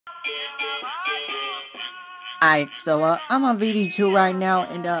Alright, so I'm on VD2 right now,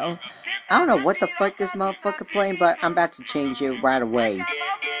 and I don't know what the fuck this motherfucker playing, but I'm about to change it right away.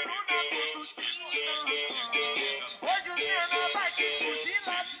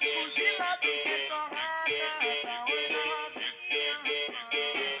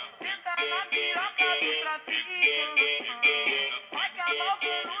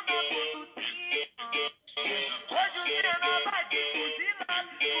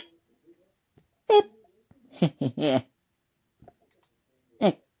 Yeah.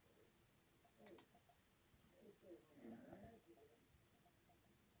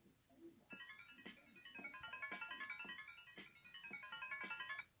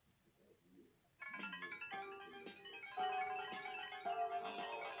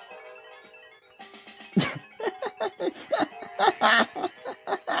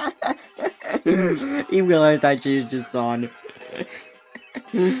 He realized I changed his song.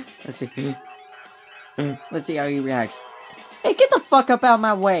 Let's see. Let's see how he reacts. Hey, get the fuck up out of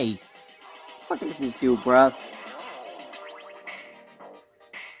my way! What is this dude, bruh?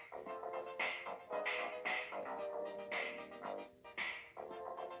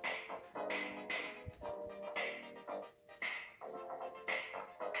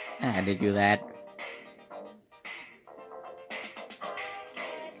 I had to do that.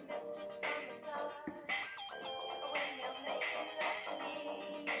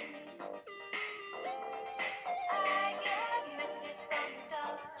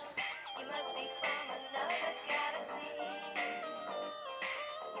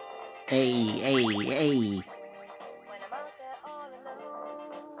 Hey.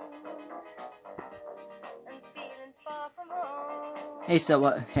 Hey,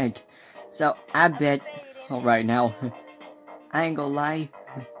 so I bet, alright now, I ain't gonna lie.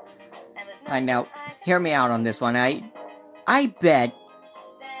 I know, hear me out on this one, I bet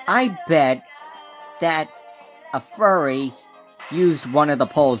that a furry used one of the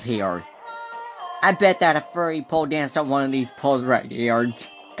poles here. I bet that a furry pole danced on one of these poles right here.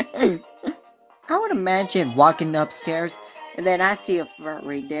 I would imagine walking upstairs, and then I see a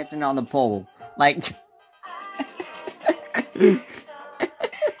furry dancing on the pole. Like...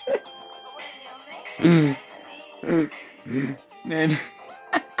 Man...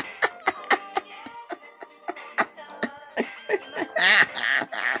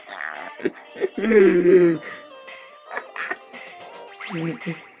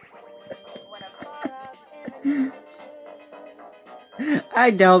 I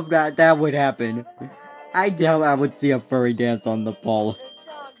doubt that would happen. I doubt I would see a furry dance on the pole.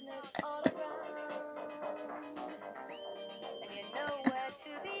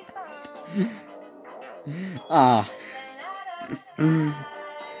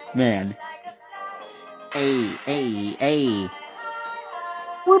 Man. Hey.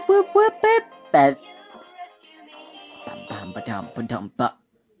 Whoop whoop whoop beep beep.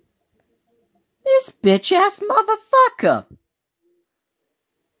 This bitch ass motherfucker.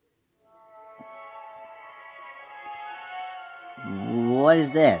 What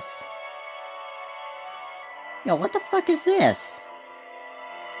is this? Yo, what the fuck is this?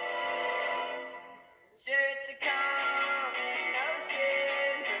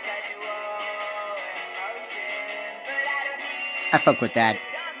 I fuck with that.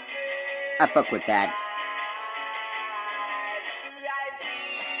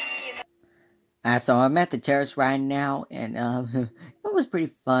 So I'm at the terrace right now, and it was pretty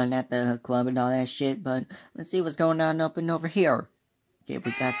fun at the club and all that shit, but let's see what's going on up and over here. Okay,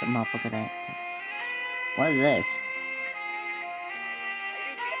 we got some motherfucker that. What is this?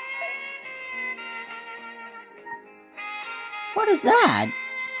 What is that?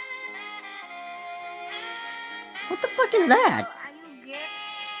 What the fuck is that?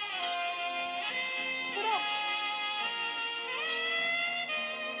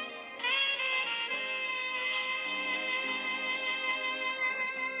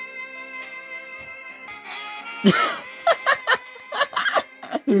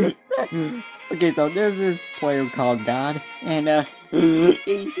 Okay, so there's this player called God, and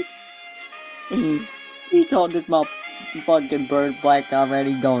he told this motherfucking bird black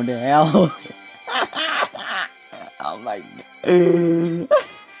already going to hell. Oh my god.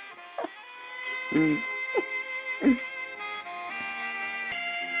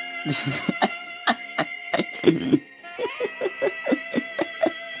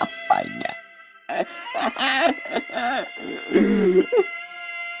 Oh my god.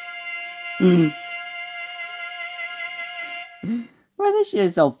 Bro, this shit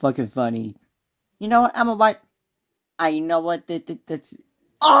is so fucking funny. You know what? I'm a white. You know what? That's.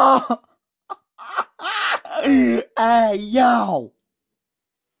 Oh! Hey, yo!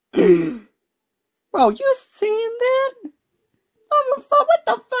 Bro, you seen that? Oh, what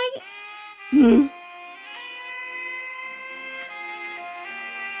the fuck?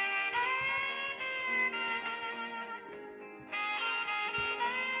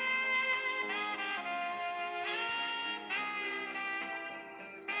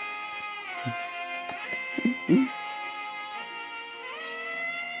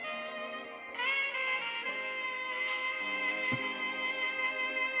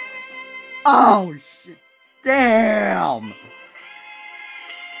 Oh, shit. Damn.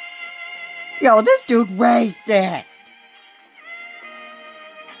 Yo, this dude racist.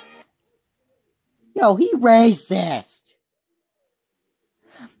 Yo, he racist.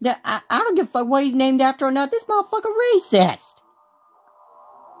 Yeah, I don't give a fuck what he's named after or not. This motherfucker racist.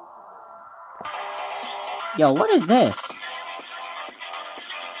 Yo, what is this?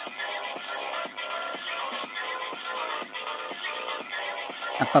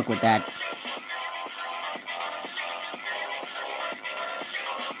 I fuck with that.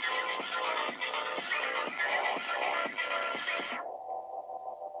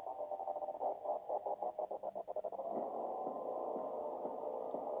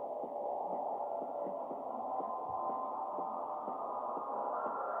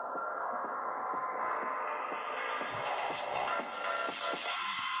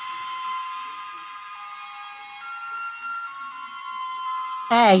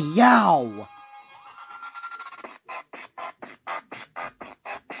 Hey, yo!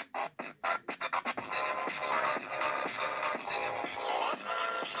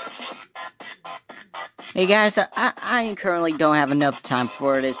 Hey guys, I currently don't have enough time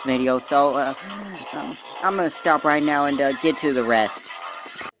for this video, so I'm gonna stop right now and get to the rest.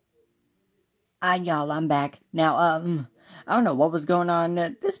 Y'all, I'm back. Now, I don't know what was going on.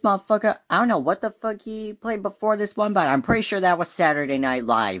 This motherfucker, I don't know what the fuck he played before this one, but I'm pretty sure that was Saturday Night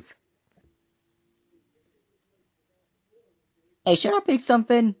Live. Hey, should I pick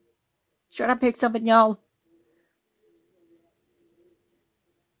something? Should I pick something, y'all?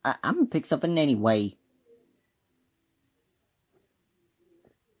 I'm gonna pick something anyway.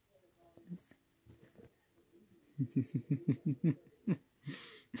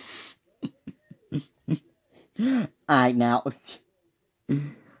 Alright, now.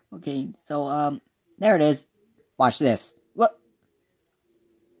 Okay, so, there it is. Watch this. What?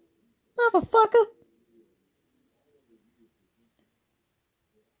 Motherfucker.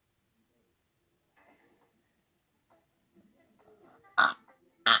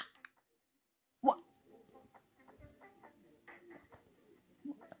 What?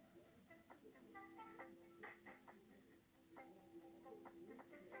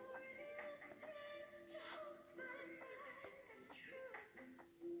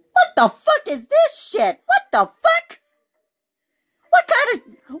 What the fuck is this shit? What the fuck?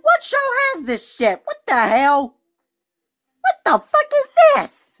 What show has this shit? What the hell? What the fuck is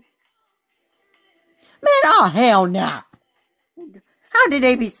this? Man, oh hell nah. How did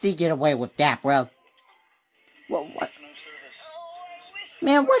ABC get away with that, bro? What?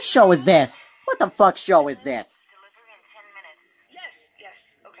 Man, what show is this? What the fuck show is this? Delivery in 10 minutes. Yes,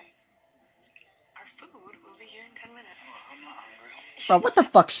 okay. Our food will be here in 10 minutes. Oh, I'm not hungry. Bro, what the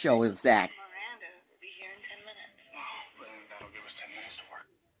fuck show is that? Miranda will be here in 10 minutes. Oh, but that'll give us 10 minutes to work.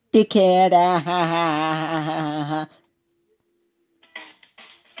 Dickhead,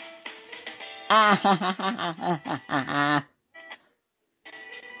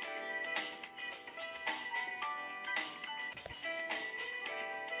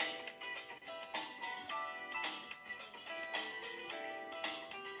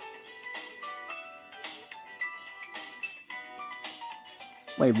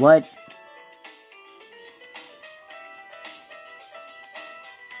 Wait, what?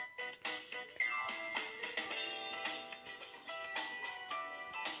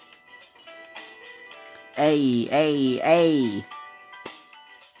 Hey.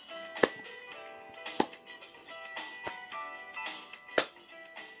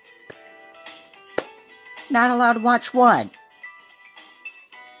 Not allowed to watch what?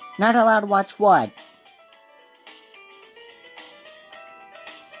 Not allowed to watch what?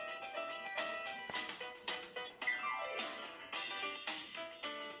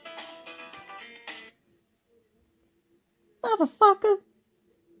 Motherfucker.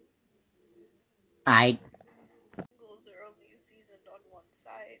 Goals are only seasoned on one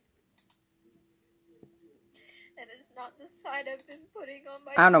side. And it's not the side I've been putting on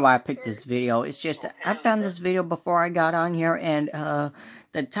my... I don't know why I picked this video. It's just, I found this video before I got on here, and,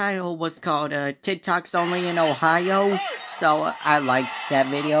 the title was called, TikToks Only in Ohio. So, I liked that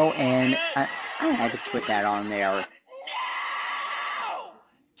video, and I had to put that on there. No!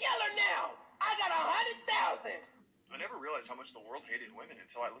 Don't much the world hated women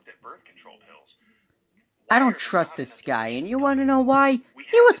until I looked at birth control pills. I don't trust this guy, and you wanna know why?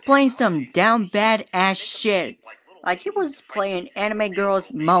 He was playing some down bad ass shit. Like he was playing anime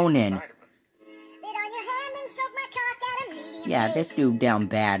girls moaning. Spit on your hand and stroke my cock at a medium Yeah, pace. this dude down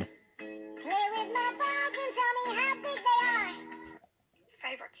bad. Play with my balls and tell me how big they are.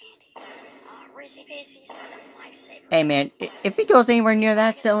 Favorite candy. Reese's Pieces, lifesaver. Hey man, if he goes anywhere near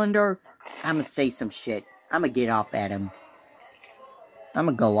that cylinder, I'ma say some shit. I'ma get off at him.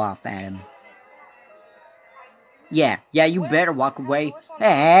 I'ma go off at him. Yeah, you better walk away.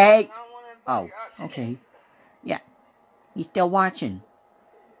 Hey! Oh, okay. Yeah, he's still watching.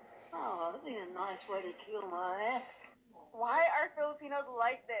 Oh, that'd be a nice way to kill my ass. Why are Filipinos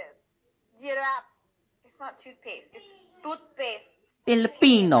like this? Giraffe. It's not toothpaste. It's toothpaste.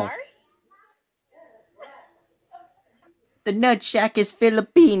 Filipino. Ours? The Nut Shack is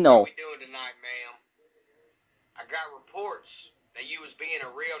Filipino. What we doing tonight, ma'am? I got reports that you was being a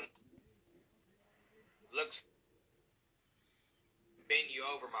real... Looks... Bend you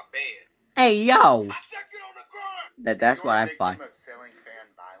over my bed. Hey, yo! I said get on the ground! That's what I'm fine. Of selling fan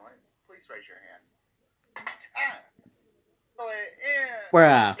violence? Please raise your hand.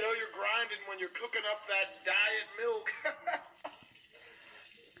 Bruh. You know you're grinding when you're cooking up that diet milk.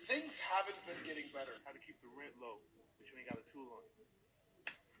 Things haven't been getting better. How to keep the rent low, but you ain't got a tool on.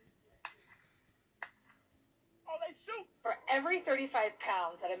 Oh, they shoot! For every 35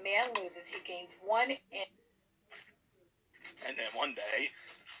 pounds that a man loses, he gains 1 inch. And then one day,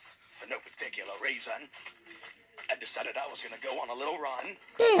 for no particular reason, I decided I was gonna go on a little run.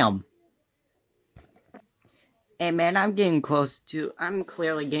 Damn. Hey man, I'm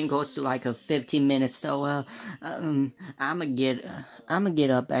clearly getting close to like a 15 minutes, so I'ma get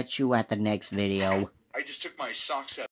up at you at the next video. I just took my socks out.